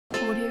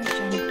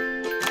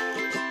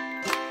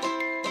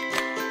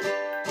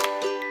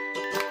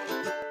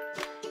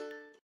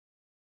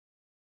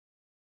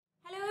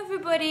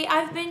everybody,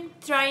 I've been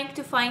trying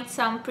to find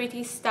some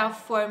pretty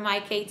stuff for my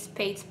Kate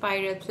Spade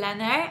Spiral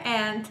Planner,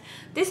 and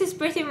this is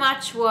pretty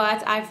much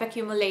what I've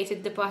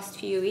accumulated the past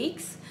few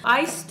weeks.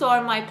 I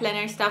store my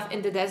planner stuff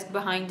in the desk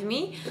behind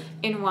me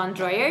in one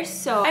drawer,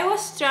 so I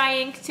was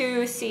trying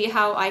to see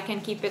how I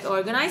can keep it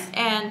organized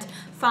and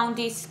found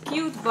these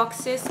cute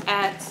boxes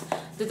at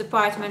the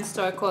department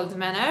store called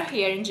Manor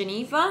here in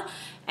Geneva.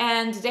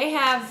 And they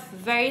have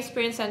various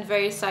prints and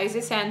various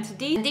sizes, and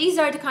these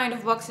are the kind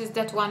of boxes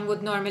that one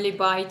would normally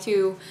buy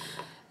to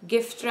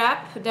gift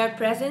wrap their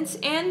presents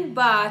in,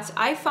 but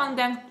I found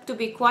them to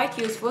be quite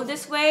useful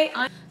this way.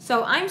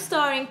 So I'm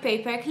storing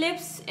paper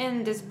clips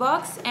in this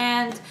box,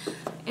 and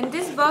in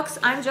this box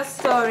I'm just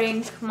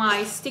storing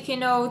my sticky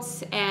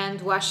notes and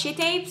washi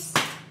tapes.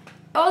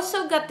 I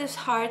also got this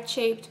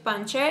heart-shaped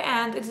puncher,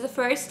 and it's the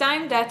first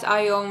time that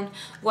I own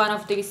one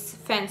of these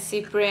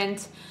fancy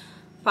print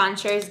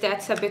punchers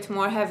that's a bit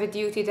more heavy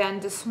duty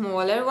than the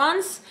smaller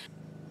ones.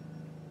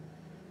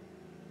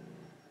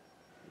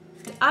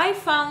 I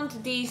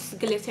found these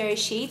glitter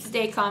sheets.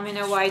 They come in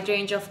a wide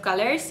range of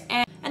colors,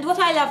 and what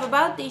I love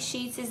about these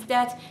sheets is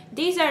that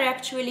these are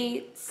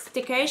actually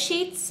sticker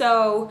sheets,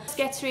 so it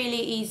gets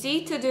really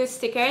easy to do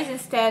stickers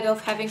instead of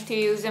having to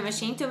use a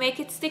machine to make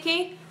it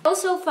sticky. I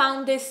also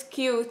found this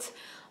cute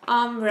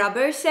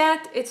rubber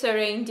set. It's a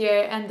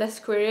reindeer and a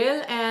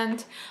squirrel,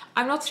 and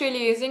I'm not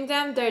really using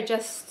them. They're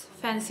just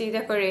fancy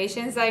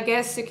decorations, I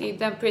guess, to keep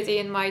them pretty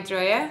in my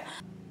drawer.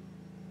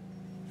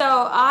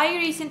 So I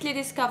recently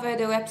discovered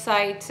a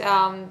website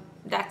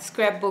that's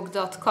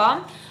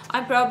scrapbook.com.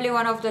 I'm probably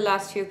one of the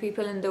last few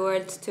people in the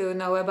world to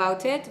know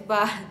about it,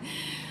 but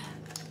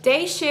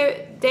they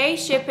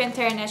ship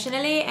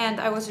internationally,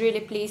 and I was really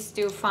pleased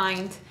to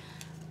find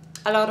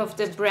a lot of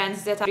the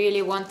brands that I'm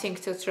really wanting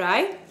to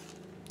try.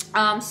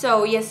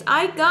 So yes,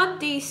 I got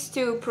these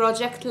two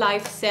Project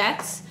Life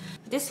sets.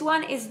 This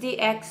one is the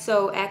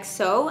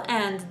XOXO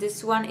and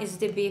this one is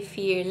the Be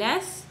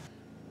Fearless.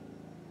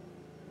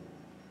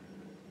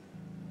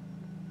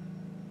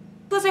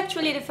 It was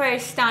actually the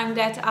first time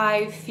that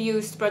I've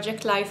used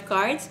Project Life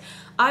cards.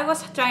 I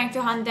was trying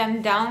to hunt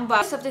them down, but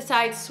most of the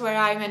sites where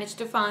I managed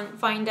to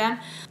find them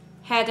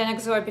had an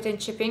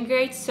exorbitant shipping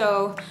rate,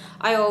 so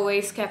I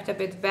always kept a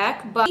bit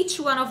back. But each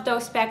one of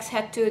those packs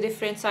had two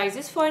different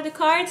sizes for the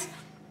cards.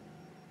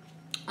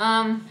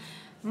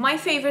 My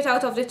favorite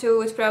out of the two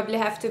would probably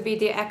have to be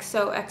the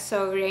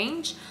XOXO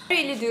range. I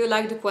really do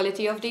like the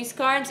quality of these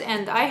cards,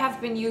 and I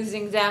have been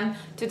using them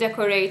to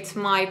decorate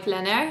my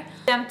planner,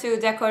 to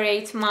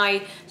decorate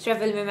my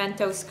travel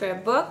memento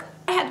scrapbook.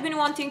 I had been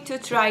wanting to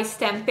try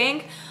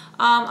stamping.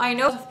 I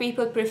know a lot of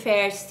people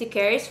prefer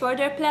stickers for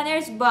their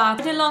planners,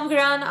 but in the long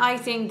run I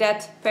think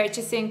that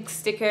purchasing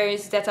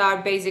stickers that are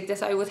basic,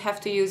 that I would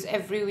have to use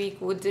every week,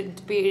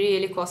 wouldn't be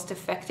really cost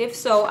effective.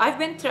 So I've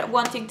been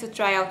wanting to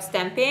try out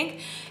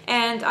stamping,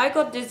 and I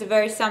got this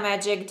Versa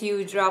Magic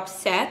Dewdrop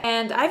set,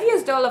 and I've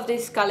used all of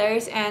these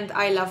colors and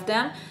I love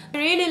them. I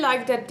really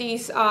like that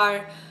these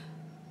are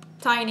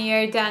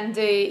tinier than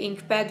the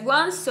ink pad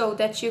ones, so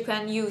that you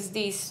can use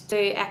these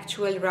the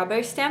actual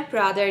rubber stamp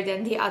rather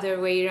than the other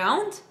way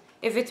around,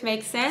 if it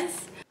makes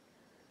sense.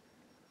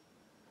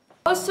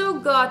 Also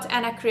got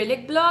an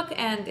acrylic block,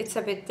 and it's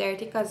a bit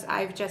dirty because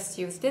I've just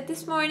used it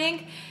this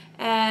morning,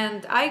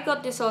 and I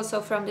got this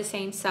also from the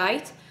same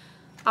site.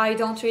 I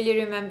don't really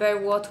remember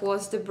what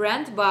was the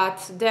brand,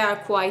 but there are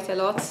quite a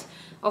lot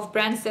of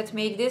brands that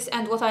make this,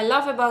 and what I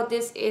love about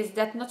this is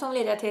that not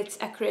only that it's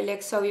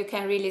acrylic, so you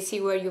can really see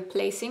where you're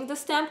placing the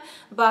stamp,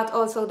 but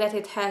also that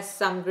it has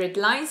some grid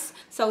lines,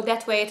 so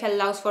that way it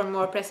allows for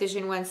more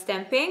precision when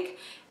stamping.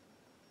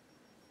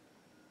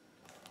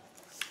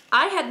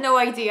 I had no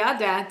idea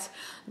that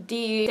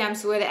the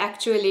stamps would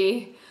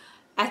actually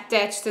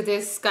attach to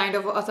this kind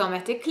of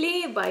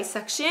automatically by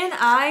suction.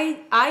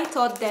 I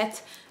thought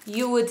that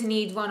you would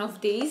need one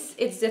of these.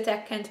 It's the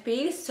Tech and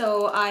Peel,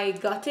 so I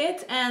got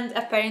it, and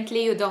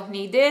apparently you don't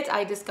need it.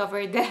 I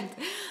discovered that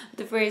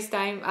the first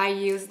time I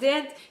used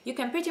it. You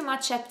can pretty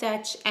much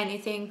attach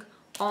anything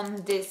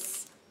on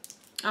this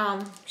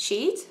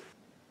sheet.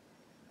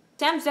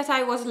 Stamps that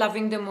I was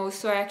loving the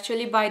most were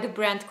actually by the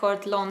brand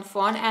called Lawn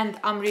Fawn, and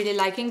I'm really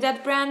liking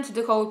that brand.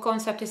 The whole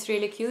concept is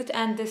really cute,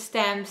 and the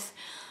stamps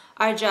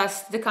are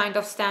just the kind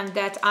of stamp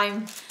that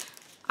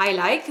I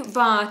like,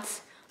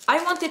 but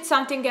I wanted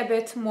something a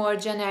bit more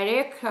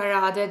generic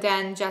rather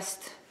than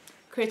just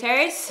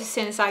critters,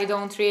 since I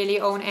don't really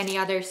own any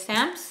other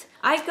stamps.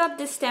 I got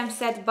this stamp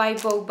set by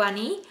Bo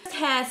Bunny. It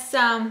has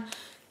some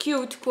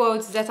cute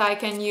quotes that I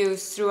can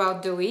use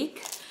throughout the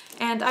week.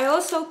 And I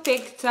also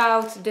picked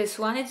out this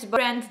one. It's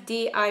brand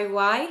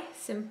DIY,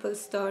 Simple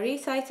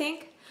Stories, I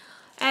think.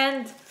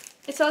 And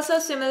it's also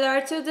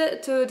similar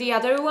to the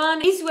other one.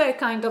 These were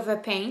kind of a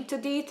pain to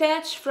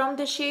detach from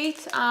the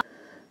sheet.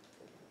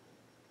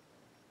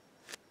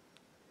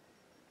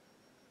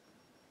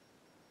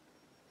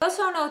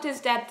 Also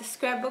noticed that the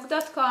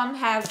Scrapbook.com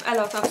have a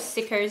lot of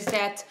stickers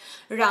that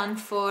run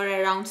for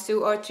around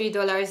 $2 or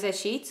 $3 a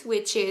sheet,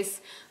 which is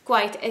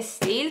quite a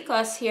steal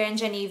because here in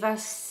Geneva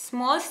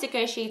small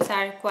sticker sheets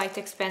are quite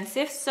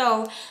expensive.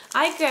 So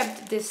I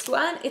grabbed this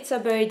one. It's a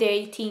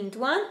birthday themed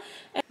one.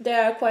 And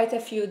there are quite a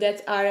few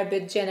that are a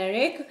bit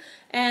generic,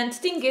 and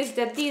thing is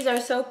that these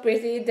are so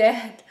pretty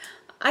that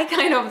I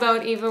kind of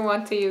don't even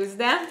want to use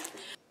them.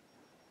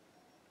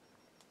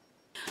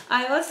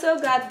 I also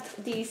got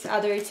these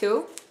other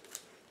two,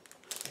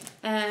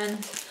 and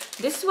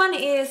this one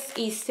is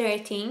Easter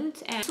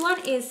themed and this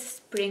one is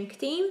spring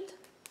themed.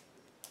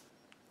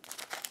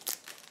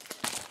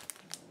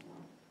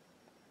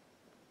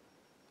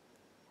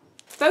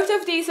 Both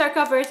of these are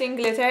covered in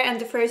glitter, and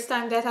the first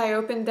time that I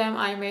opened them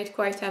I made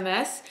quite a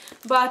mess,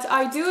 but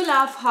I do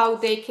love how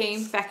they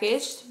came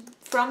packaged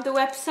from the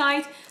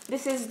website.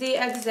 This is the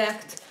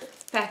exact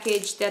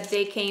package that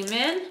they came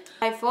in.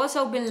 I've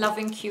also been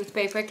loving cute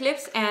paper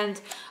clips, and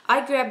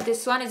I grabbed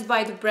this one. It's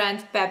by the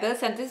brand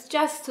Pebbles, and it's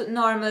just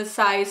normal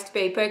sized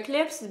paper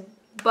clips,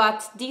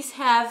 but these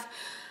have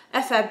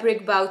a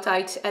fabric bow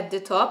tie at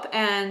the top,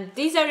 and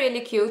these are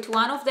really cute.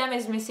 One of them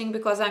is missing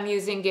because I'm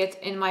using it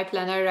in my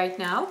planner right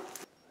now.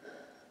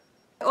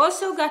 I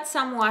also got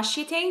some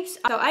washi tapes.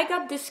 So I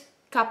got this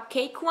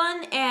cupcake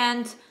one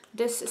and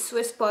this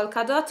Swiss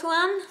polka dot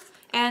one,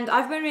 and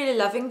I've been really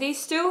loving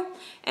these two.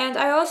 And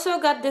I also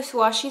got this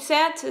washi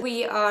set,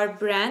 We Are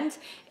brand,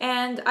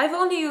 and I've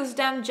only used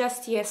them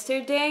just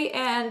yesterday,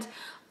 and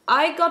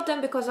I got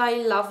them because I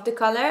love the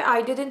color.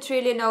 I didn't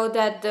really know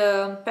that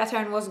the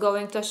pattern was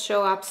going to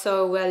show up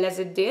so well as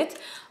it did.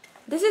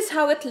 This is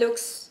how it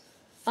looks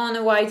on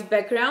a white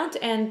background,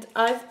 and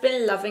I've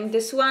been loving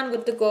this one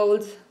with the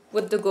gold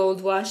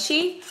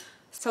washi.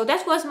 So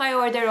that was my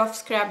order of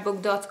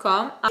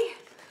Scrapbook.com.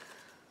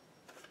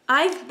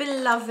 I've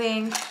been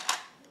loving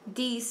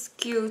these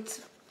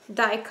cute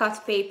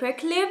die-cut paper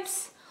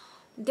clips.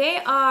 They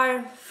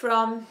are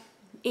from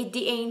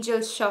the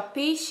Angel's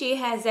Shopee. She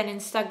has an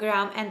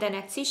Instagram and an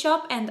Etsy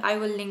shop, and I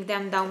will link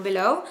them down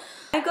below.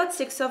 I got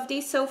 6 of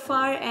these so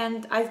far,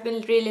 and I've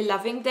been really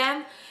loving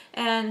them.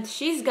 And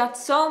she's got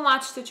so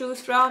much to choose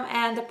from,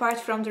 and apart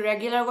from the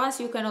regular ones,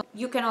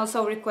 you can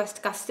also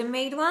request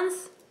custom-made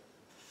ones.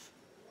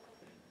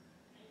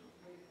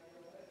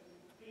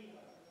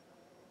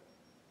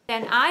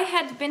 Then I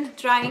had been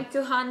trying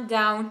to hunt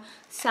down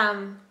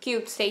some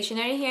cute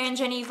stationery here in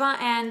Geneva,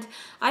 and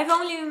I've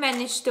only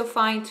managed to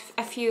find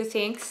a few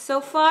things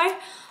so far.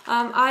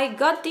 I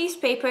got these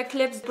paper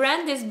clips. The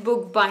brand is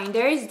Book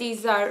Binders.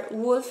 These are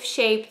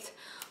wolf-shaped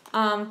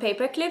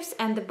paper clips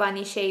and the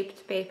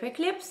bunny-shaped paper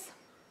clips.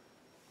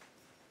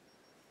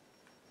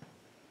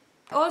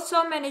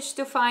 Also managed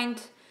to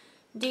find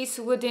these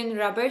wooden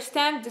rubber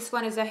stamps. This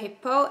one is a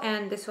hippo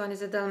and this one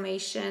is a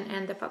Dalmatian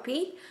and a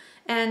puppy.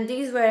 And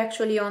these were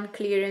actually on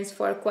clearance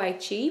for quite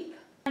cheap.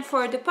 And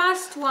for the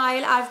past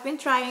while I've been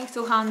trying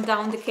to hunt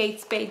down the Kate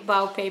Spade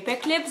Bow paper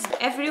clips.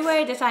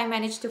 Everywhere that I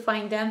managed to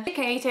find them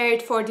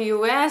catered for the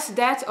US,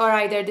 that or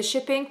either the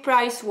shipping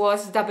price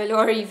was double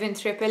or even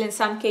triple in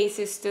some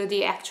cases to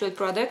the actual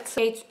products.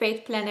 Kate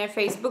Spade Planner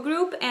Facebook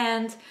group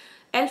and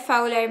Elle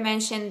Fowler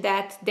mentioned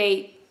that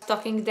they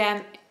stocking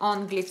them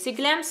on Glitzy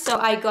Glams, so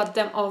I got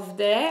them off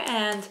there,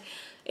 and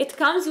it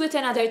comes with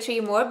another 3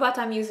 more, but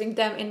I'm using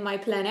them in my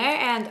planner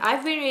and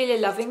I've been really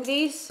loving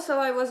these. So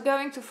I was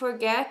going to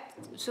forget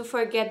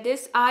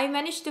this. I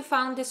managed to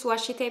find this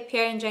washi tape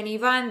here in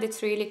Geneva, and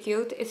it's really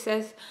cute. It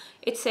says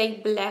it's a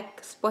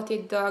black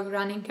spotted dog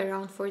running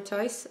around for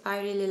toys. I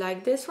really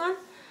like this one.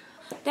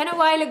 Then a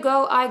while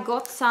ago I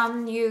got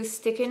some new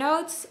sticky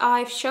notes.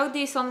 I've showed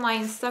these on my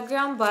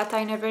Instagram, but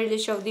I never really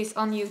showed these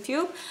on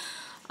YouTube.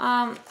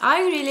 I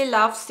really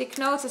love stick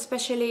notes,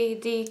 especially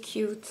the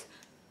cute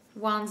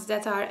ones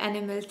that are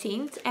animal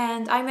themed,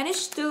 and I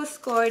managed to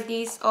score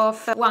these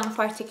off one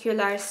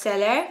particular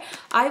seller.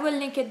 I will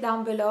link it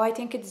down below. I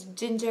think it's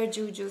Ginger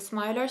Juju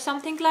Smile or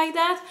something like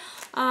that.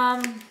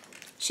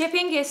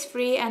 Shipping is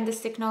free and the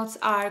stick notes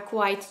are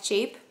quite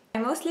cheap. I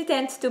mostly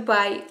tend to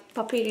buy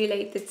puppy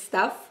related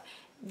stuff.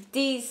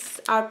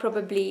 These are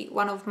probably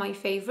one of my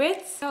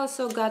favorites. I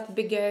also got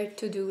bigger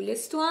to-do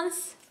list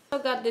ones. I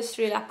got this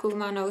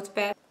Rilakuma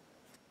notepad.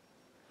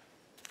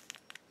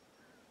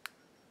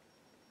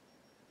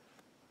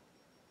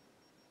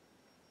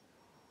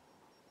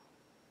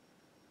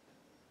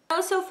 I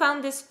also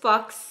found this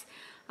Fox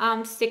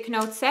stick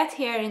note set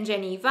here in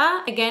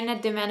Geneva, again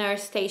at the Manor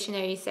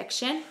stationery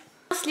section.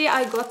 Mostly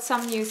I got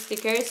some new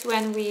stickers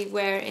when we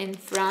were in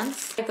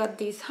France. I got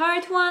these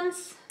heart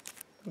ones,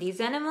 these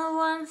animal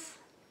ones,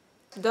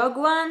 dog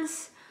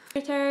ones,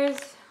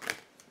 critters,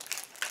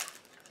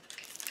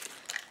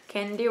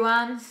 candy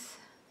ones,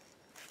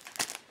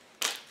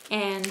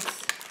 and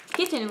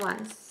kitten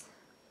ones.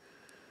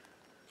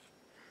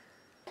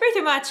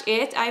 Pretty much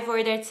it. I've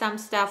ordered some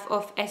stuff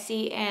off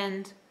Etsy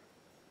and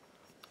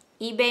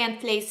eBay and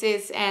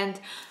places, and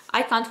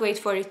I can't wait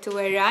for it to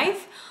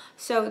arrive.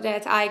 so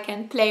that I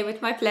can play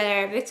with my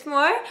planner a bit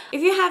more.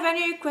 If you have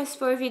any requests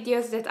for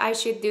videos that I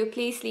should do,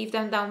 please leave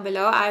them down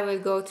below. I will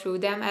go through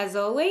them as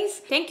always.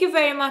 Thank you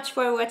very much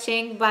for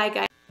watching. Bye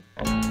guys.